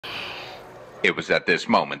It was at this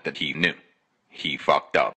moment that he knew. He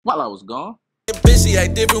fucked up. While I was gone. Bitch, she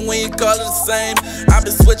act different when you call it the same. I've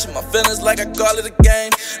been switching my feelings like I call it a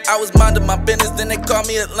game. I was minding my business, then they call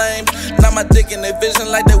me a lame. Now my dick in their vision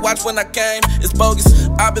like they watch when I came. It's bogus,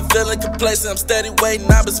 I've been feeling complacent. I'm steady waiting,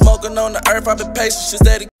 I've been smoking on the earth. I've been patient, shit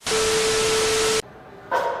steady.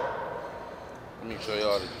 Let me show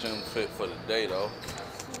y'all the gym fit for the day though.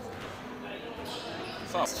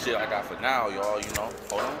 Some shit I got for now, y'all, you know.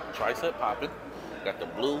 Hold on, tricep popping. Got the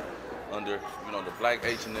blue under, you know, the black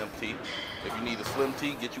H&M tee. If you need a slim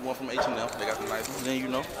tee, get you one from H&M. They got the nice ones. Then, you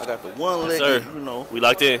know, I got the one leg, you know, we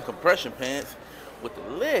locked in. Compression pants with the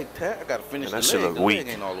leg tag. I gotta finish the leg. The leg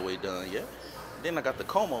ain't all the way done yet. Then I got the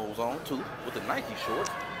Comos on too with the Nike shorts.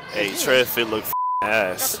 Hey, Trev fit look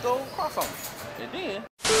ass. Got the gold cross on. And then,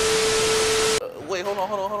 wait, hold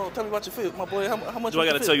on. Tell me about your fit, my boy. How much? Do I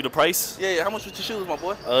gotta tell you the price? Yeah. How much with your shoes, my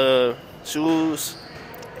boy? Shoes,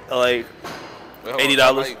 like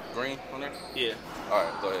 $80. Like green on there? Yeah. All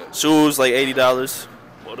right, go ahead. Shoes like $80.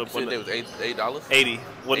 What up? It was $8? 80.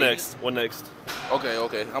 What 80? next? What next?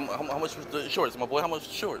 Okay. How much was the shorts, my boy? How much was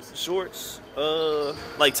the shorts? Shorts,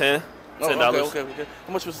 like $10. $10. Okay.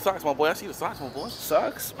 How much was the socks, my boy? I see the socks, my boy.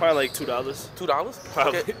 Socks, probably like $2. $2?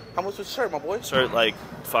 Probably. Okay. How much was the shirt, my boy? Shirt like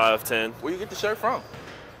 $5, $10. Where you get the shirt from?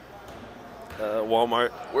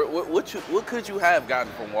 Walmart. What could you have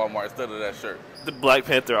gotten from Walmart instead of that shirt? The Black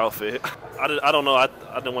Panther outfit. I don't know. I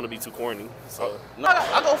didn't want to be too corny. So. No,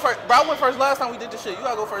 I go first. Bro, I went first last time we did this shit. You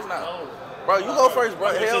gotta go first now. No. Bro, you go first,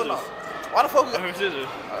 bro. Hell no. Why the fuck we got... Rock, paper, scissors.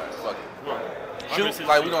 Alright, fuck it. Shoot?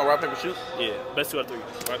 Like, we gonna rock, paper, shoot? Yeah, best 2 out of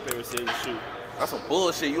 3. Rock, paper, scissors, shoot. That's some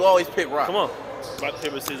bullshit. You always pick rock. Come on. Rock,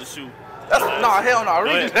 paper, scissors, shoot. That's no, hell no. I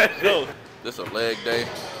really do that shit. Go. This a leg day.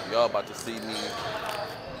 Y'all about to see me.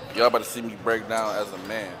 Y'all about to see me break down as a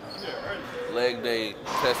man. Leg day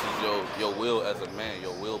tests your will as a man,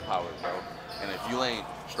 your willpower, bro. And if you ain't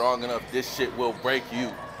strong enough, this shit will break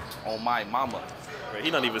you on my mama. Right,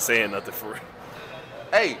 he not even saying nothing for real.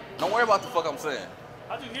 Hey, don't worry about the fuck I'm saying.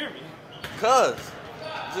 How'd you hear me? Cuz,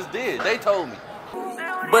 just did. They told me.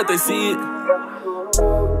 But they see it.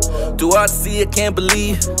 Do I see it, can't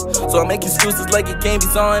believe. So I make excuses like it can't be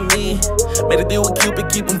sawing me. Made a deal with Cupid,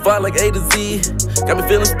 keep him fly like A to Z. Got me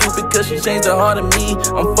feeling stupid cause she changed her heart to me.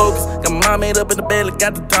 I'm focused, got my mind made up in the bed. Like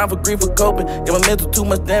got the time for grief or coping. Got my mental too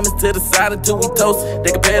much damage to the side until we toast.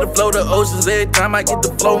 They compare the flow to oceans. Every time I get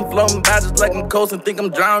the flow, I'm floating by just like I'm coasting. Think I'm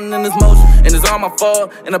drowning in this motion, and it's all my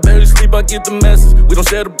fault. And I barely sleep, I get the message. We don't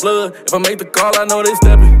share the blood. If I make the call, I know they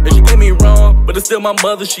stepping. And she get me wrong, but it's still my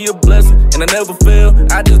mother, she a blessing. And I never fail,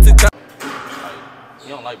 I just took time. He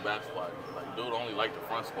don't like back squat. Like, dude only like the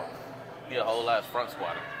front squat. He a whole ass front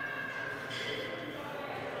squatter.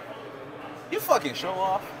 You fucking show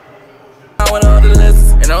off. I went all the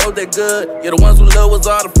lessons, and I hope they're good. Yeah, the ones who love was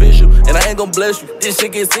artificial, and I ain't gon' bless you. This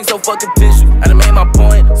shit get sick, so fucking tissue. I done made my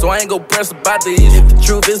point, so I ain't gon' press about the issue. If the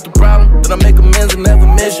truth is the problem, then I make amends and never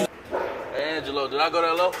miss you. Hey, Angelo, did I go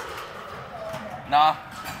that low? Nah.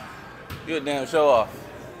 You a damn show off.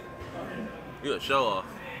 You a show off.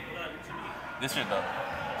 This shit though.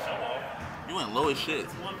 You went low as shit.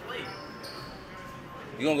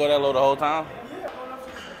 You gonna go that low the whole time?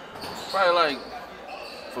 Probably like,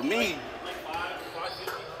 for me,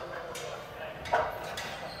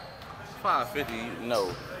 550,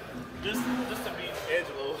 no. Just to beat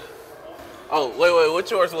Angelo. Oh, wait,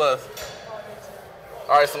 what yours was?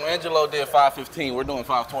 All right, so Angelo did 515, we're doing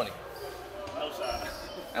 520. No shot.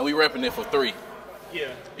 And we repping it for 3. Yeah,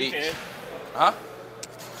 you can. Huh?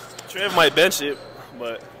 Trev might bench it,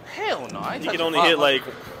 but hell no, I ain't. He can only hit like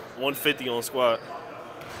 150 on squat.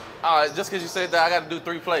 All right, just because you said that, I got to do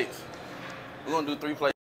 3 plates. We're gonna do 3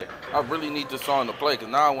 plates. I really need this song to play because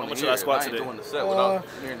now I want to hear it. I ain't doing the set without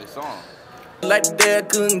hearing this song. Like the day I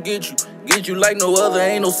couldn't get you like no other.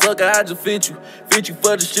 Ain't no sucker, I just fit you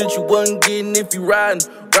for the shit you wasn't getting if you riding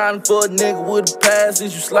for a nigga with a pass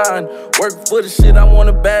is you sliding. Working for the shit I want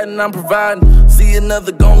it bad and I'm providing. See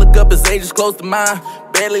another gon' look up, his age is close to mine.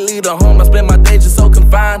 Barely leave the home, I spend my days just so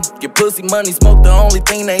confined. Get pussy, money, smoke, the only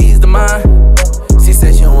thing that ease the mind. She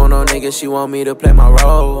said she don't want no nigga, she want me to play my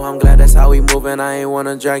role. I'm glad that's how we moving, I ain't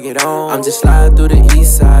wanna drag it on. I'm just sliding through the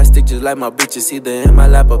east side, stick just like my bitches, either in my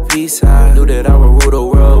lap or peace high. Knew that I would rule the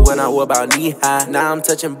world when I was about knee high. Now I'm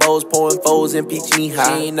touching bowls, pouring foes and peach knee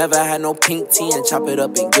high. She ain't never had no pink tea and chop it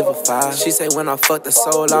up and give a 5. She say when I fuck the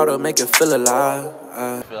soul out, it'll make it feel alive.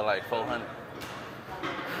 I feel like 400.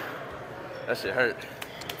 That shit hurt.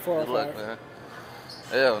 Good luck, man.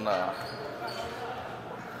 Hell nah.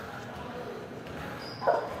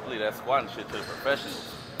 Leave that squatting shit to the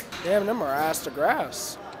professionals. Damn, them are ass to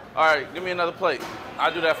grass. All right, give me another plate.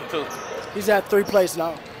 I'll do that for 2. He's at 3 plates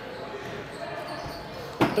now.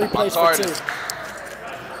 3 plays for 2.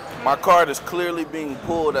 My card is clearly being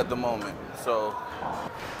pulled at the moment, so.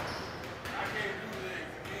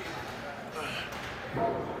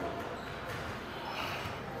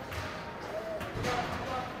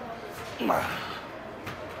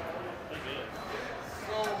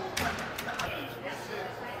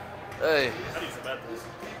 Hey,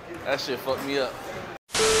 that shit fucked me up.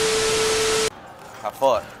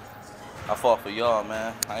 I fought for y'all,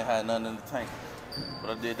 man. I ain't had nothing in the tank,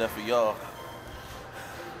 but I did that for y'all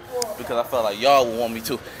because I felt like y'all would want me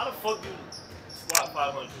to. How the fuck you squat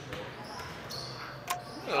 500?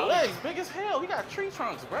 Your legs big as hell. We got tree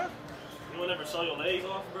trunks, bro. You wanna never show your legs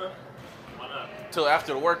off, bro? Why not? Till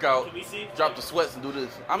after the workout, Can we see? drop the sweats and do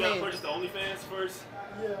this. I You gotta mean, purchase the OnlyFans first.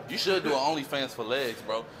 you should do an OnlyFans for legs,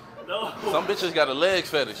 bro. No. Some bitches got a leg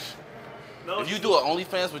fetish. No. If you do an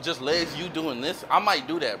OnlyFans with just legs, you doing this, I might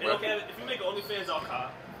do that, bro. Okay, if you make an OnlyFans, I'll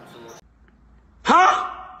cop. Huh?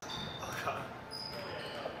 I'll cop.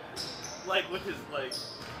 Like with his,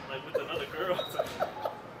 like with another girl.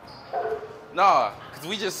 Nah, cause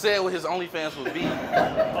we just said what his OnlyFans would be,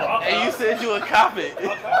 and you said you would cop it.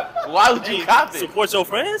 Why would you cop it? Support your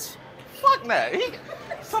friends? Fuck that.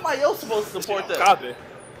 Somebody else supposed to support that. Cop it.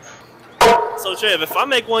 So Trev, if I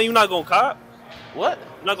make one, you not gonna cop? What?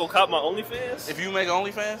 You not gonna cop my OnlyFans? If you make an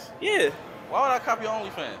OnlyFans? Yeah. Why would I cop your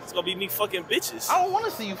OnlyFans? It's gonna be me fucking bitches. I don't want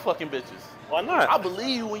to see you fucking bitches. Why not? I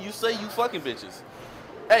believe you when you say you fucking bitches.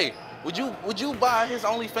 Hey, would you buy his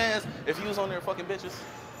OnlyFans if he was on there fucking bitches?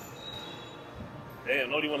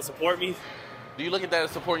 Damn, nobody wanna support me? Do you look at that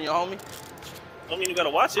as supporting your homie? Don't mean you gotta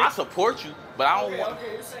watch it. I support you, but I don't want.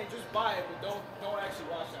 Okay, you're saying just buy it, but don't actually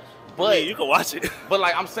watch that shit. But you can watch it. But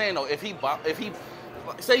like I'm saying though, if he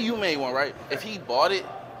say you made one, right? If he bought it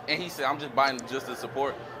and he said I'm just buying it just to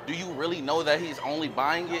support, do you really know that he's only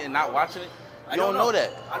buying it and not watching it? You don't know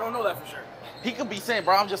that. I don't know that for sure. He could be saying,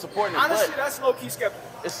 bro, I'm just supporting it. Honestly, but that's low-key skeptical.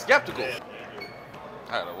 it's skeptical.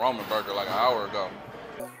 I had a Roman burger like an hour ago.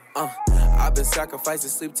 I've been sacrificing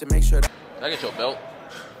sleep to make sure that Can I get your belt?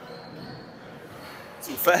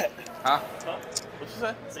 Too fat. Huh? Huh? What you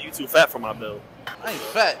say? So you too fat for my bill. I ain't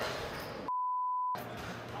fat.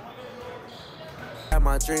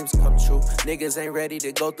 my dreams come true. Niggas ain't ready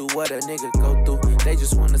to go through what a nigga go through. They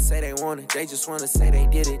just wanna say they want it, they just wanna say they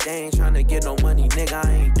did it. They ain't tryna get no money, nigga,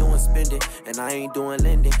 I ain't doing spending, and I ain't doing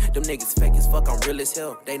lending. Them niggas fake as fuck, I'm real as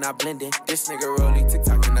hell, they not blending. This nigga rolling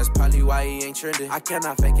TikTok, and that's probably why he ain't trending. I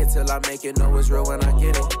cannot fake it till I make it, know it's real when I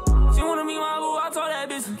get it. She wanna be my boo, I told that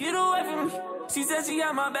bitch, get away from me. She said she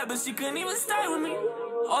got my back, but she couldn't even stay with me.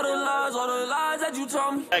 All the lies that you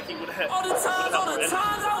told me. All the times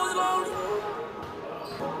I was lonely.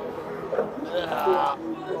 I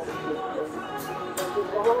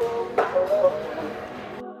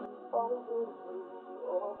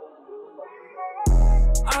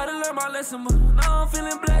had to learn my lesson, but now I'm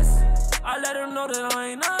feeling blessed. I let her know that I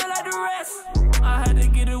ain't nothing like the rest. I had to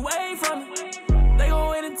get away from it. They gon'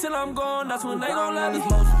 wait until I'm gone, that's when they gon' let me.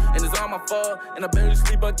 And it's all my fault, and I barely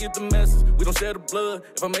sleep, I get the message. We don't share the blood,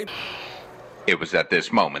 if I make... It was at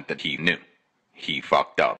this moment that he knew. He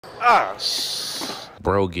fucked up.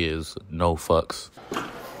 Bro gives no fucks.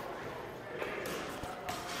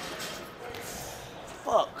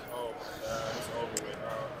 Fuck. Oh my God, it's over with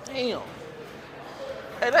now. Damn.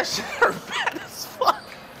 Hey, that shit hurt bad as fuck.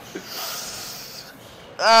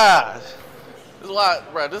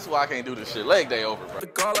 This is why I can't do this shit. Leg day over, bro. The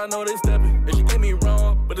call, I know they stepping, and she get me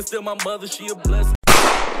wrong, but it's still my mother, she a blessing.